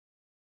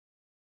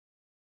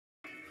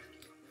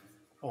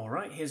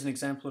Alright, here's an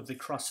example of the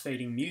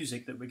crossfading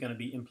music that we're going to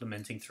be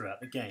implementing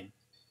throughout the game.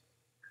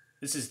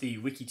 This is the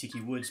Wiki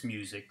Tiki Woods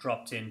music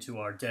dropped into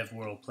our Dev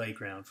World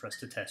playground for us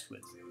to test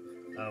with.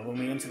 When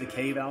we enter the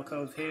cave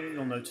alcove here,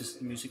 you'll notice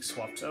the music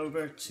swaps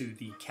over to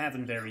the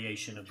cavern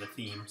variation of the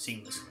theme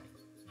seamlessly.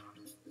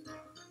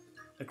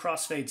 The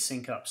crossfades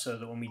sync up so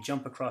that when we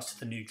jump across to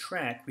the new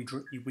track,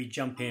 we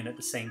jump in at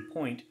the same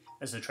point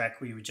as the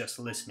track we were just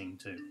listening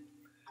to.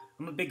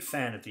 I'm a big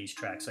fan of these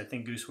tracks. I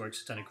think Gooseworx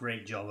has done a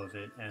great job of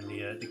it, and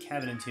the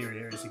cavern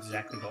interior is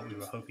exactly what we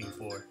were hoping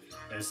for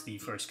as the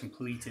first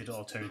completed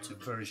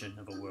alternative version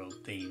of a world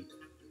theme.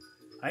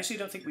 I actually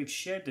don't think we've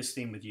shared this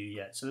theme with you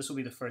yet, so this will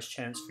be the first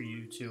chance for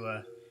you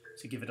to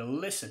give it a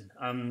listen.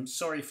 I'm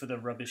sorry for the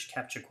rubbish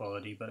capture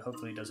quality, but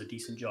hopefully it does a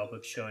decent job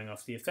of showing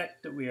off the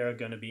effect that we are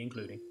going to be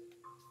including.